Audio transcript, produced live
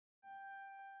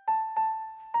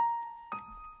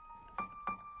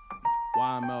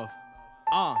YMF.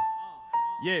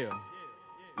 Yeah.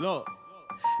 Look.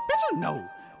 Bitch, you know.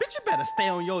 Bitch, you better stay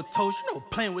on your toes. You know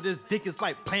playing with this dick is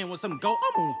like playing with some gold.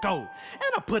 I'm on go.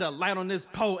 And I put a light on this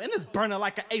pole. And it's burning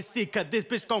like an AC. Cause this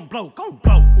bitch gon' blow. Gon'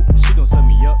 blow. Ooh. She gon' set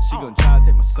me up. She gon' try to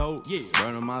take my soul. Yeah.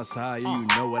 Burn on my side. Yeah, you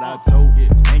know what I told. Yeah.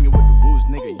 Hanging with the wolves,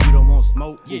 nigga. You don't want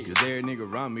smoke. Yeah. Cause every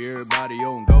nigga around me, everybody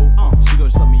on go. She gon'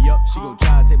 set me up. She gon'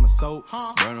 try to take my soul.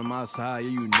 Burn on my side.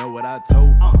 Yeah, you know what I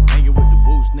told. Hanging with the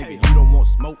wolves, nigga. You don't want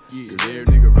smoke. Yeah. Cause every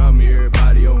nigga around me,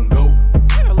 everybody on go.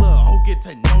 And a little hoe get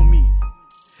to know me.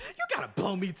 You gotta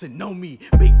blow me to know me.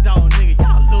 Big dog nigga,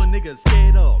 y'all little niggas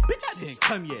scared of. Bitch, I didn't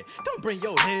come yet. Don't bring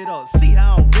your head up. See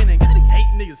how I'm winning. Got these 8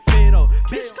 niggas fed up.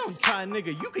 Bitch, come try,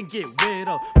 nigga. You can get wet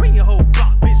up. Bring your whole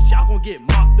block, bitch. Y'all gon' get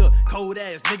mocked up. Cold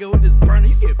ass nigga with this burner,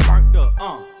 you get burnt up.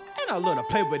 And I love to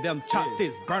play with them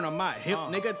chopsticks. Burn on my hip,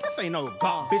 nigga. This ain't no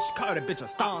Glock, bitch. Call that bitch a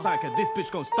stop sign, cause this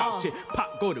bitch gon' stop shit.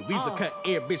 Pop, go to Weezer, cut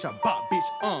air, bitch. I bop, bitch.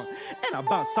 And I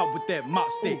bounce off with that mop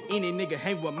stick. Any nigga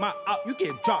hang with my op, you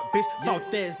get dropped, bitch.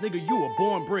 Soft ass nigga, you a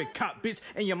born bred cop, bitch.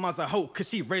 And your mom's a hoe, cause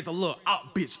she raised a little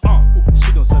op, bitch.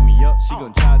 She gon' set me up, she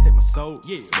gon' try to take my soul.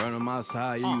 Yeah. Burn on my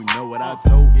side, yeah, you know what I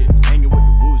told. Yeah. Hanging with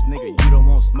the wolves, nigga, you don't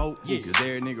want smoke. Yeah. Cause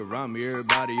every nigga around me,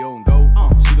 everybody on go.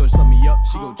 She gon' set me up,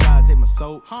 she gon' try to take my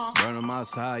soul. Burn on my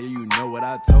side, yeah, you know what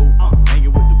I told. Hanging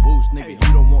with the wolves, nigga,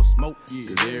 you don't want smoke. Yeah.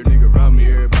 Cause every nigga around me,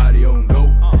 everybody on go.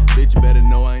 Bitch, you better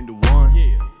know I ain't the one.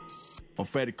 Yeah. I'm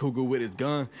Freddy Cougar with his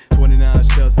gun. 29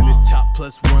 shells in this chop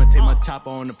 +1. Take my chopper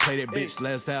on the play, that bitch,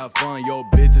 let's have fun. Yo,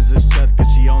 bitch is a shut cause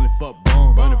she only fuck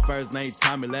bum. Running first name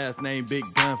Tommy, last name Big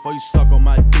Gun. Before you suck on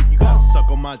my dick, you gotta suck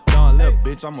on my thumb. Little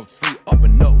bitch, I'm a freak, up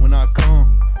and up when I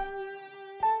come.